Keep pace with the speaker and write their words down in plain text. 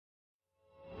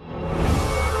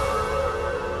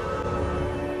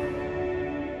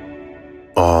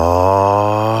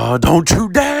Oh, don't you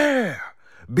dare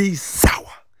be sour.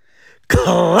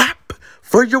 Clap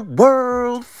for your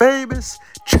world famous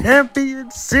champion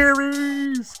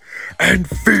series and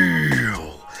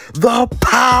feel the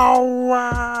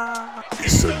power.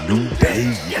 It's a new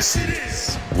day, yes it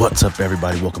is. What's up,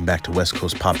 everybody? Welcome back to West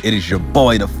Coast Pop. It is your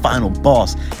boy, the final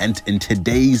boss, and in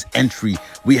today's entry,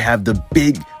 we have the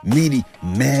Big Meaty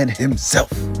Man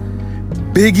himself,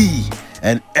 Big E,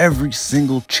 and every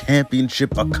single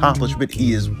championship accomplishment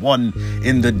he has won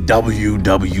in the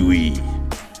WWE.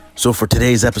 So for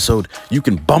today's episode, you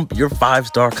can bump your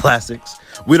 5-star classics.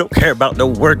 We don't care about no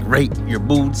work rate, your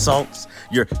moonsaults,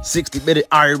 your 60-minute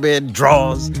Iron Man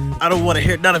draws. I don't want to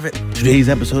hear none of it. Today's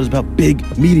episode is about big,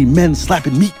 meaty men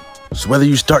slapping meat. So whether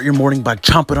you start your morning by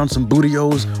chomping on some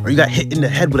booty-os or you got hit in the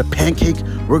head with a pancake,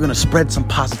 we're going to spread some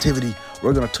positivity.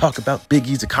 We're going to talk about Big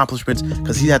E's accomplishments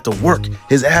because he had to work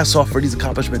his ass off for these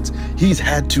accomplishments. He's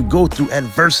had to go through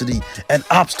adversity and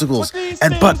obstacles.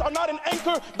 But are not an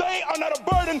anchor. They are not a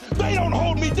burden. They don't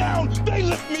hold me down. They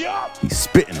lift me up. He's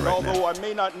spitting right now. Although I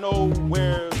may not know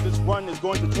where this run is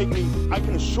going to take me, I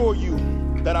can assure you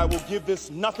that I will give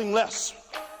this nothing less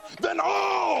than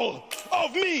all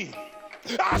of me.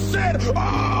 I said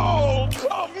all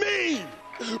of me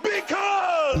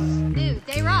because... Dude,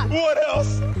 they rock. What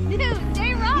else? Dude,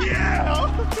 they rock. Yeah.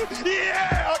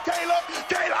 Yeah. Kayla,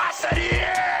 I said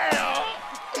yeah.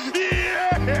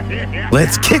 Yeah.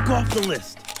 Let's kick off the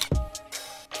list.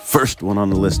 First one on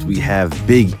the list, we have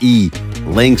Big E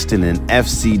Langston and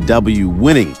FCW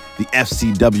winning the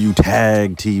FCW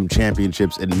Tag Team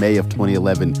Championships in May of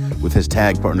 2011 with his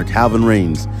tag partner Calvin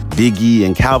Reigns. Big E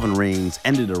and Calvin Reigns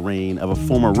ended a reign of a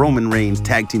former Roman Reigns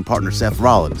tag team partner Seth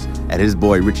Rollins and his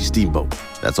boy Richie Steamboat.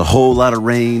 That's a whole lot of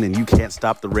rain and you can't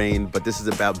stop the rain, but this is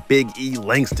about Big E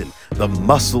Langston, the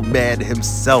muscle man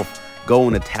himself,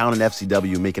 going to town in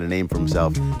FCW, making a name for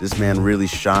himself. This man really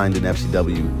shined in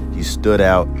FCW. He stood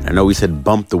out. I know he said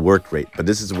bump the work rate, but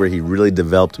this is where he really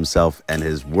developed himself and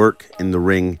his work in the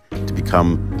ring to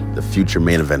become the future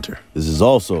main eventer. This is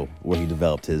also where he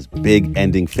developed his big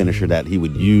ending finisher that he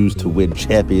would use to win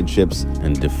championships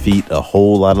and defeat a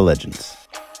whole lot of legends.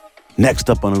 Next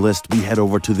up on the list, we head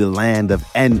over to the land of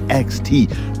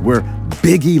NXT, where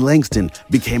Big E Langston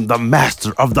became the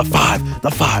master of the five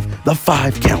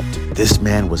count. This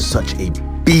man was such a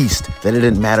beast that it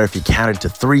didn't matter if you counted to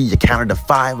 3, you counted to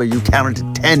 5, or you counted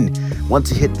to 10. Once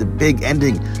he hit the big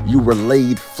ending, you were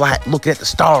laid flat, looking at the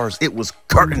stars. It was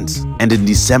curtains. And in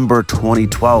December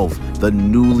 2012, the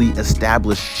newly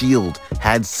established Shield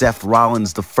had Seth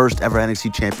Rollins, the first ever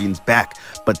NXT champions, back,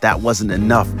 but that wasn't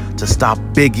enough to stop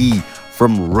Big E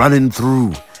from running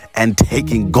through and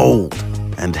taking gold.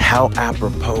 And how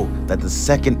apropos that the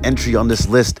second entry on this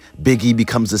list, Big E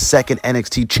becomes the second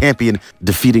NXT champion,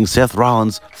 defeating Seth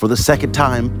Rollins for the second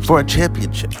time for a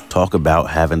championship. Talk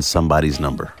about having somebody's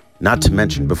number. Not to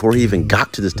mention, before he even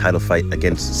got to this title fight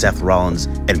against Seth Rollins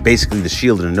and basically the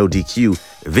Shield in a no DQ,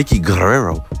 Vicky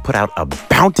Guerrero put out a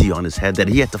bounty on his head that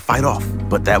he had to fight off.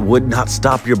 But that would not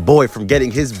stop your boy from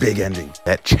getting his big ending,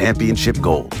 that championship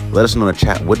gold. Let us know in the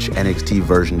chat which NXT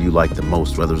version you like the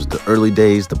most, whether it's the early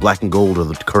days, the black and gold, or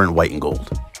the current white and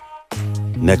gold.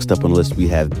 Next up on the list, we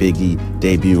have Big E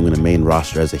debuting in the main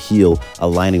roster as a heel,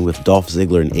 aligning with Dolph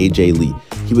Ziggler and AJ Lee.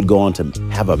 He would go on to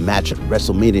have a match at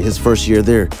WrestleMania his first year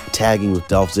there, tagging with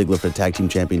Dolph Ziggler for the Tag Team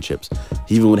Championships.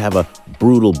 He even would have a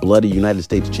brutal, bloody United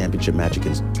States Championship match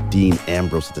against Dean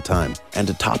Ambrose at the time. And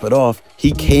to top it off,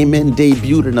 he came in,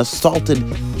 debuted, and assaulted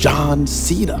John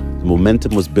Cena. The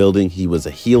momentum was building. He was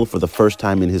a heel for the first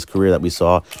time in his career that we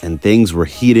saw, and things were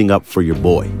heating up for your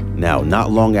boy. Now,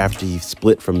 not long after he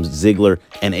split from Ziggler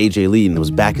and AJ Lee and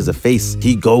was back as a face,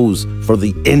 he goes for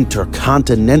the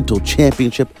Intercontinental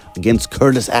Championship against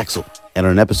Curtis Axel. And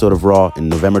on an episode of Raw in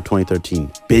November 2013,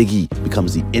 Big E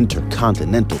becomes the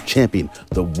Intercontinental Champion,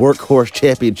 the Workhorse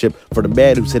Championship for the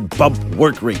man who said bump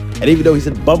work rate. And even though he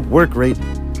said bump work rate,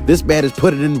 this man has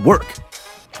put it in work.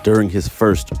 During his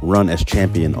first run as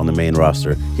champion on the main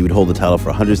roster, he would hold the title for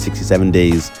 167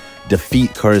 days,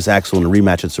 defeat Curtis Axel in a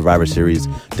rematch at Survivor Series,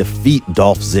 defeat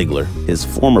Dolph Ziggler, his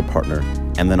former partner,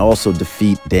 and then also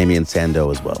defeat Damien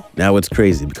Sandow as well. Now it's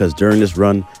crazy because during this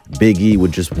run, Big E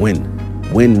would just win,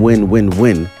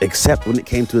 except when it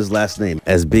came to his last name,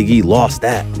 as Big E lost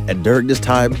that. And during this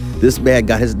time, this man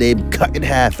got his name cut in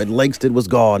half and Langston was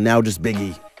gone. Now just Big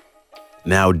E.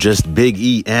 Now just Big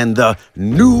E and the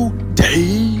New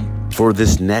Day. For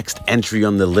this next entry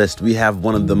on the list, we have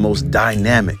one of the most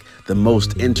dynamic, the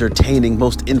most entertaining,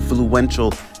 most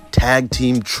influential tag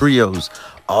team trios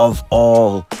of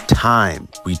all time.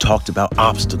 We talked about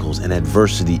obstacles and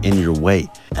adversity in your way.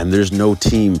 And there's no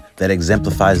team that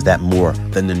exemplifies that more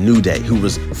than the New Day, who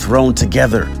was thrown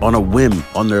together on a whim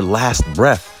on their last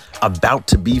breath, about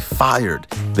to be fired.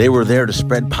 They were there to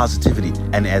spread positivity.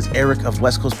 And as Eric of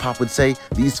West Coast Pop would say,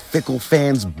 these fickle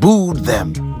fans booed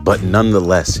them. But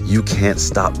nonetheless, you can't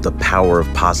stop the power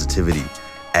of positivity.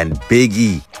 And Big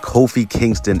E, Kofi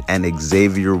Kingston, and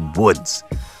Xavier Woods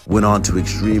went on to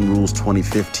Extreme Rules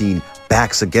 2015,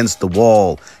 backs against the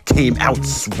wall, came out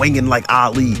swinging like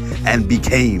Ali, and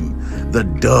became the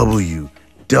WWE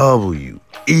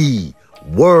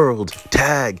World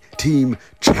Tag Team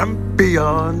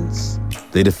Champions.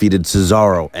 They defeated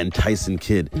Cesaro and Tyson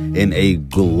Kidd in a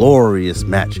glorious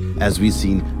match, as we've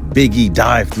seen Big E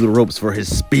dive through the ropes for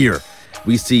his spear.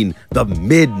 We've seen the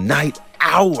Midnight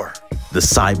Hour, the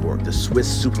Cyborg, the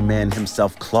Swiss Superman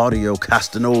himself, Claudio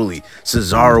Castagnoli,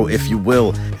 Cesaro, if you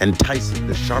will, and Tyson,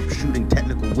 the sharpshooting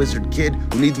technical wizard kid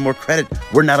who needs more credit,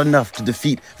 were not enough to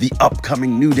defeat the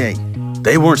upcoming New Day.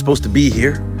 They weren't supposed to be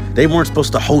here. They weren't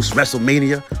supposed to host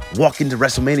WrestleMania, walk into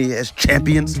WrestleMania as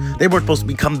champions. They weren't supposed to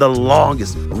become the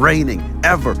longest reigning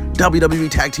ever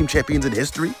WWE Tag Team Champions in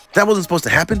history. That wasn't supposed to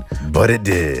happen, but it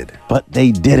did. But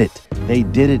they did it. They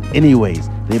did it anyways.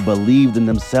 They believed in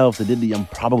themselves. They did the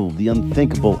improbable, the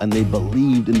unthinkable, and they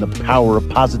believed in the power of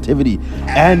positivity.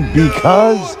 And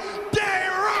because Day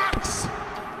rocks!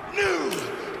 New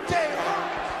Day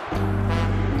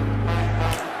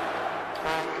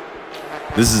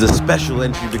this is a special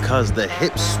entry because the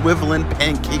hip swiveling,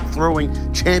 pancake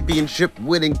throwing, championship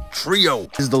winning trio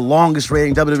is the longest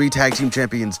reigning WWE Tag Team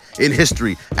Champions in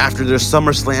history after their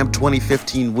SummerSlam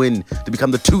 2015 win to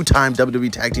become the two-time WWE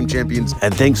Tag Team Champions.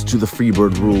 And thanks to the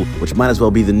Freebird rule, which might as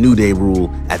well be the New Day rule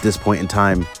at this point in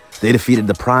time, they defeated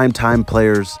the primetime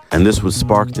players, and this would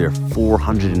spark their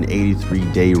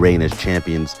 483-day reign as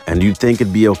champions. And you'd think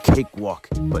it'd be a cakewalk,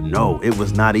 but no, it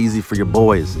was not easy for your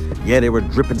boys. Yeah, they were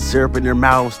dripping syrup in their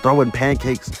mouths, throwing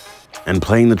pancakes, and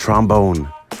playing the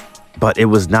trombone. But it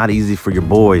was not easy for your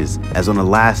boys, as on the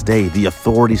last day, the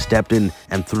Authority stepped in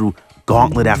and threw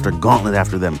gauntlet after gauntlet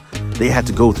after them. They had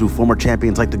to go through former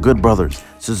champions like the Good Brothers,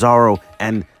 Cesaro,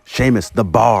 and Sheamus, the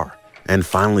Bar. And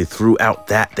finally, throughout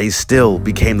that, they still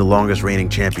became the longest reigning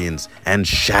champions and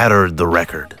shattered the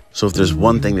record. So if there's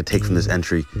one thing to take from this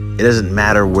entry, it doesn't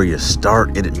matter where you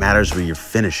start, it matters where you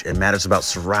finish. It matters about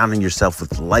surrounding yourself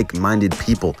with like-minded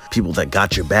people, people that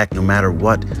got your back no matter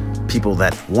what, people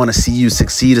that want to see you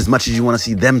succeed as much as you want to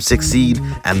see them succeed,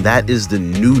 and that is the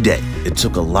New Day. It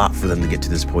took a lot for them to get to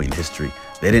this point in history.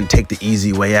 They didn't take the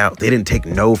easy way out. They didn't take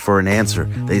no for an answer.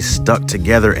 They stuck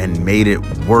together and made it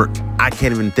work. I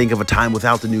can't even think of a time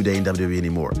without the New Day in WWE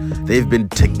anymore. They've been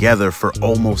together for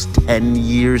almost 10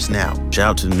 years now.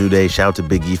 Shout out to the New Day. Shout out to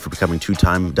Big E for becoming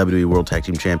two-time WWE World Tag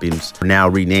Team Champions. They're now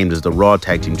renamed as the Raw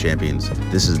Tag Team Champions.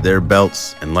 This is their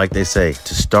belts. And like they say,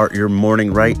 to start your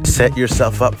morning right, set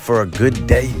yourself up for a good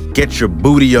day. Get your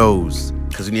bootios.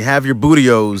 Because when you have your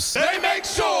bootios, they make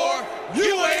sure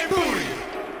you ain't booty.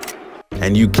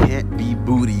 And you can't be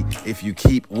booty if you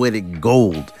keep winning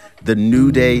gold. The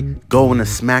New Day, going to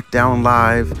SmackDown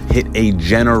Live, hit a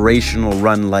generational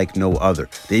run like no other.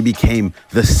 They became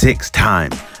the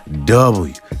 6-time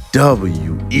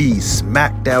WWE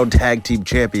SmackDown Tag Team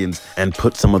Champions and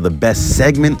put some of the best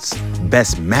segments,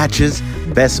 best matches,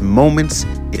 best moments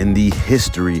in the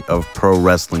history of pro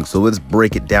wrestling. So let's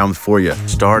break it down for you,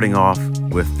 starting off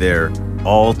with their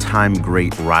all-time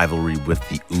great rivalry with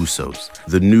the Usos.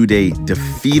 The New Day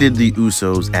defeated the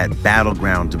Usos at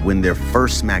Battleground to win their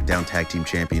first SmackDown Tag Team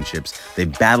Championships. They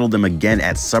battled them again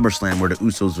at SummerSlam where the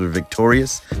Usos were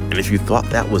victorious. And if you thought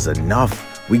that was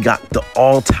enough, we got the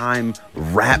all-time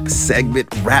rap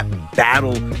segment, rap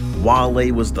battle.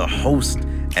 Wale was the host,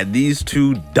 and these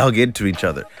two dug into each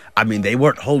other. I mean, they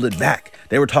weren't holding back.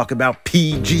 They were talking about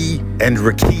PG and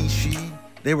Rikishi.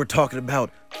 They were talking about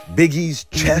Big E's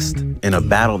chest in a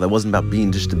battle that wasn't about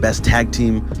being just the best tag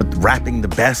team, but rapping the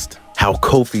best. How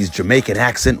Kofi's Jamaican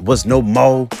accent was no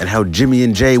mo, and how Jimmy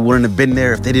and Jay wouldn't have been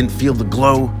there if they didn't feel the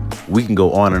glow. We can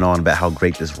go on and on about how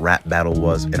great this rap battle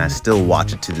was, and I still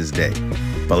watch it to this day.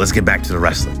 But let's get back to the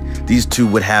wrestling. These two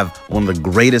would have one of the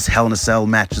greatest Hell in a Cell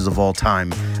matches of all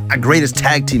time, a greatest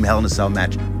tag team Hell in a Cell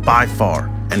match by far.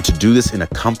 And to do this in a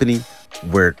company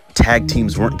where tag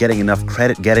teams weren't getting enough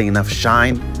credit, getting enough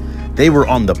shine, they were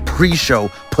on the pre-show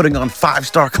putting on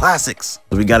 5-star classics.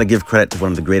 We got to give credit to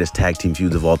one of the greatest tag team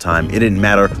feuds of all time. It didn't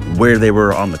matter where they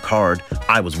were on the card.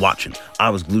 I was watching. I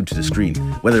was glued to the screen.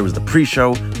 Whether it was the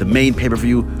pre-show, the main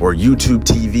pay-per-view, or YouTube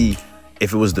TV,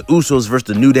 if it was the Usos versus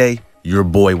the New Day, your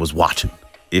boy was watching.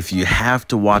 If you have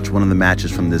to watch one of the matches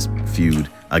from this feud,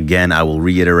 Again, I will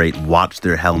reiterate, watch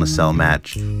their Hell in a Cell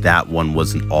match. That one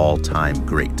was an all-time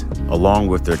great. Along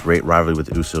with their great rivalry with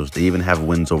the Usos, they even have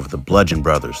wins over the Bludgeon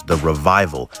Brothers, the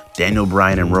Revival, Daniel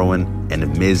Bryan and Rowan,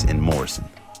 and Miz and Morrison.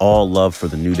 All love for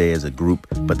the New Day as a group,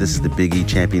 but this is the Big E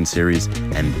Champion Series,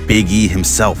 and Big E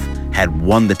himself had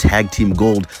won the tag team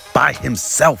gold by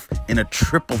himself in a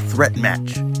triple threat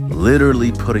match,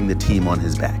 literally putting the team on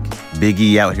his back. Big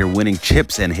E out here winning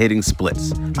chips and hitting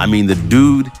splits. I mean, the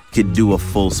dude could do a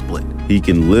full split. He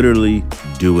can literally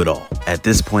do it all. At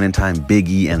this point in time, Big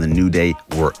E and the New Day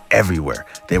were everywhere.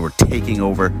 They were taking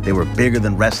over. They were bigger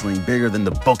than wrestling, bigger than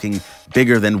the booking,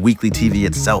 bigger than weekly TV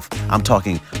itself. I'm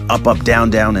talking up, up, down,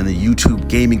 down in the YouTube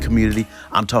gaming community.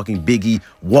 I'm talking Big E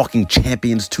walking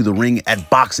champions to the ring at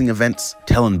boxing events,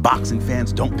 telling boxing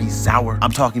fans don't be sour.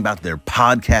 I'm talking about their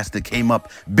podcast that came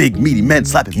up, Big Meaty Men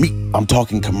Slapping Meat. I'm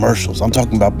talking commercials. I'm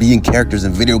talking about being characters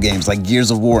in video games like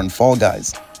Gears of War and Fall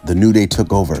Guys. The New Day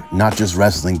took over, not just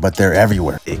wrestling, but they're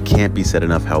everywhere. It can't be said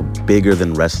enough how bigger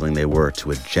than wrestling they were to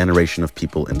a generation of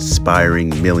people, inspiring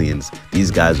millions.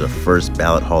 These guys are first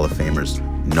ballot Hall of Famers,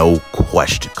 no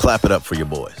question. Clap it up for your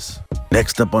boys.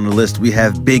 Next up on the list, we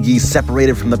have Big E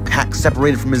separated from the pack,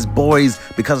 separated from his boys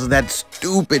because of that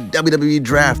stupid WWE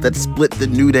draft that split the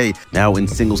New Day. Now in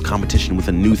singles competition with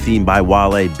a new theme by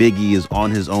Wale, Big E is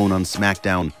on his own on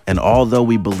SmackDown. And although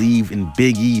we believe in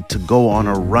Big E to go on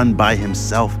a run by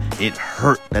himself, it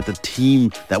hurt that the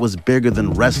team that was bigger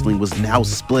than wrestling was now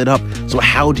split up. So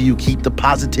how do you keep the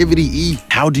positivity, E?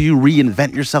 How do you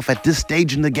reinvent yourself at this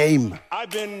stage in the game?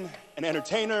 I've been an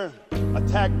entertainer, a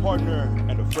tag partner,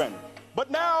 and a friend. But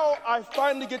now I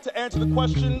finally get to answer the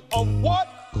question of what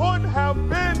could have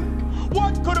been.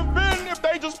 What could have been if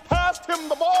they just passed him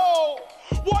the ball?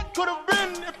 What could have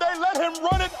been if they let him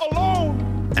run it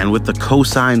alone? And with the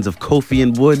cosigns of Kofi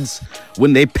and Woods,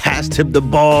 when they passed him the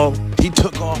ball, he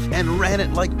took off and ran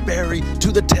it like Barry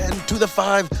to the 10, to the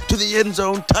 5, to the end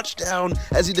zone, touchdown,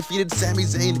 as he defeated Sami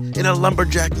Zayn in a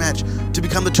lumberjack match to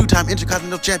become the two-time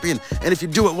Intercontinental Champion. And if you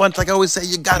do it once, like I always say,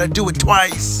 you gotta do it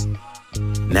twice.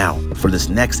 Now, for this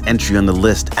next entry on the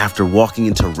list, after walking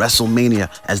into WrestleMania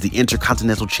as the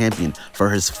Intercontinental Champion for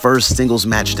his first singles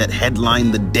match that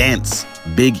headlined the dance,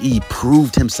 Big E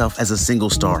proved himself as a single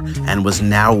star and was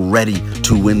now ready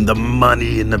to win the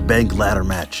Money in the Bank ladder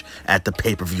match at the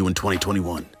pay-per-view in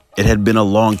 2021. It had been a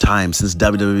long time since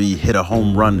WWE hit a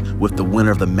home run with the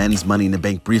winner of the men's Money in the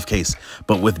Bank briefcase.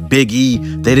 But with Big E,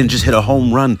 they didn't just hit a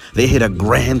home run, they hit a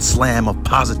grand slam of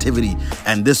positivity.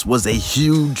 And this was a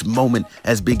huge moment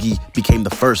as Big E became the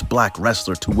first black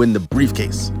wrestler to win the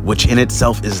briefcase, which in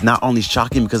itself is not only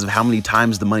shocking because of how many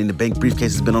times the Money in the Bank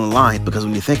briefcase has been on the line, because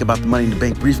when you think about the Money in the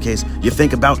Bank briefcase, you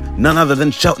think about none other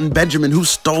than Shelton Benjamin, who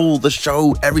stole the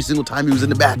show every single time he was in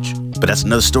the match. But that's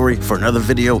another story for another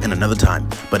video and another time.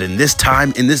 But in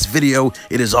this video,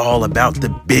 it is all about the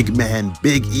big man,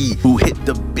 Big E, who hit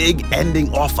the big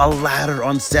ending off a ladder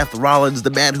on Seth Rollins, the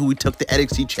man who we took the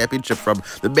NXT Championship from,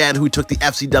 the man who we took the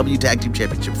FCW Tag Team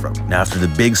Championship from. Now, after the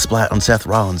big splat on Seth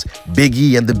Rollins, Big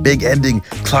E and the big ending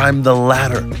climbed the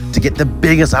ladder to get the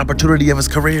biggest opportunity of his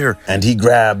career, and he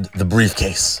grabbed the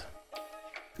briefcase.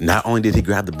 Not only did he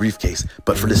grab the briefcase,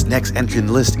 but for this next entry in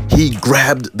the list, he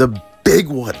grabbed the big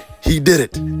one. He did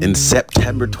it in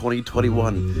September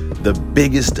 2021, the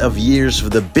biggest of years for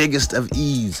the biggest of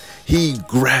E's. He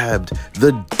grabbed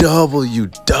the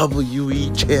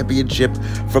WWE Championship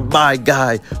from my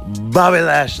guy, Bobby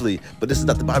Lashley. But this is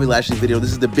not the Bobby Lashley video,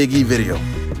 this is the Big E video.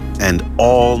 And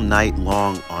all night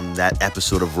long on that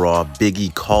episode of Raw, Big E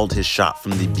called his shot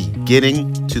from the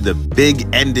beginning to the big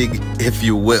ending, if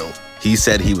you will. He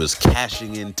said he was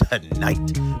cashing in tonight.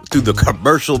 Through the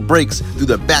commercial breaks, through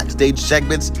the backstage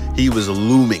segments, he was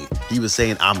looming. He was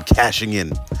saying, I'm cashing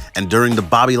in. And during the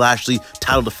Bobby Lashley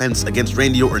title defense against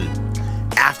Randy Orton,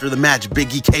 after the match,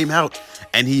 Big E came out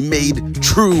and he made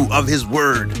true of his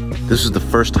word. This was the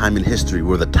first time in history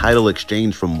where the title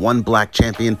exchanged from one black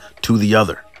champion to the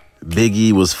other. Big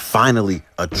E was finally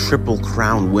a Triple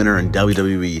Crown winner in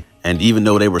WWE, and even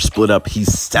though they were split up, he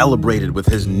celebrated with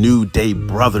his New Day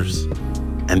brothers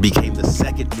and became the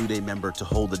second New Day member to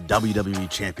hold the WWE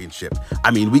Championship. I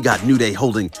mean, we got New Day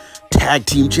holding Tag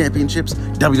Team Championships,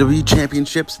 WWE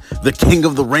Championships, the King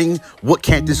of the Ring. What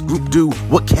can't this group do?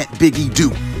 What can't Big E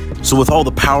do? So with all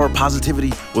the power,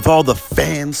 positivity, with all the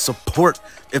fan support,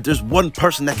 if there's one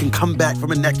person that can come back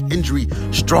from a neck injury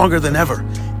stronger than ever,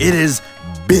 it is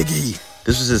Big E.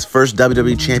 This was his first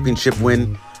WWE Championship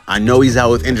win. I know he's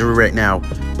out with injury right now,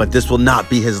 but this will not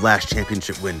be his last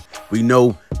championship win. We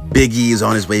know Big E is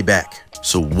on his way back.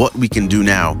 So what we can do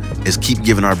now is keep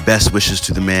giving our best wishes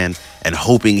to the man and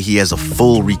hoping he has a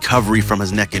full recovery from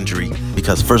his neck injury.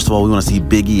 Because first of all, we want to see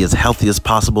Big E as healthy as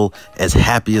possible, as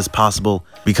happy as possible,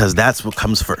 because that's what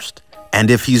comes first. And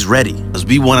if he's ready, because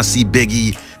we want to see Big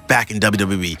E back in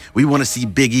WWE. We want to see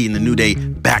Big E and the New Day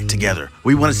back together.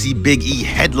 We want to see Big E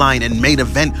headline and main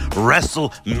event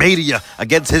WrestleMania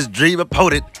against his dream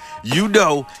opponent. You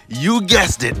know, you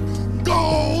guessed it,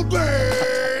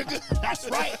 Goldberg! That's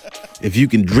right. If you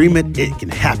can dream it, it can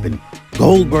happen.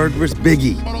 Goldberg versus Big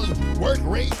E. Work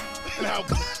rate and how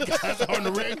guys are on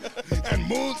the ring and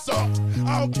moonsault.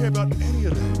 I don't care about any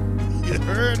of that. You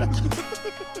heard?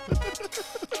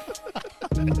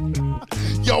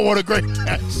 Y'all want a great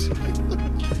match?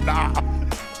 Nah.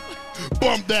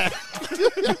 Bump that.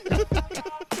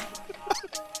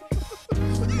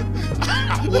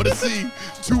 I want to see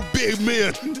two big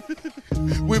men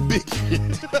with big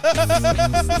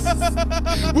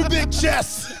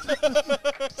chests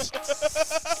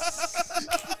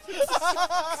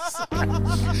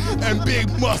and big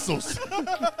muscles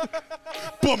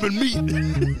bumping meat.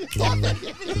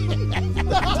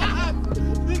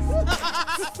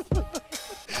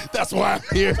 That's why I'm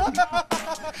here.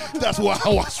 That's why I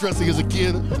watched wrestling as a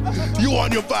kid. You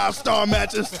want your 5-star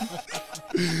matches?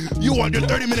 You want your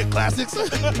 30-minute classics?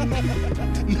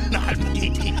 Not me.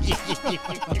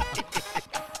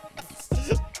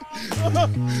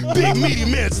 Big meaty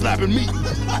men slapping meat.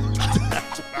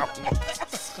 That's what I want.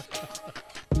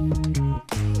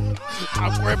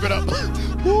 I'll wrap it up.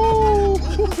 Woo.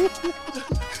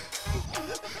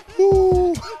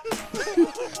 Woo.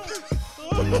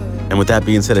 And with that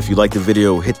being said, if you like the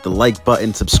video, hit the like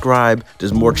button, subscribe.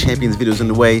 There's more Champions videos in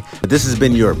the way. But this has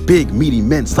been your Big Meaty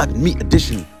Men Slapping Meat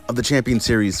edition of the Champion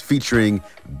Series featuring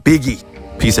Big E.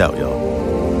 Peace out, y'all.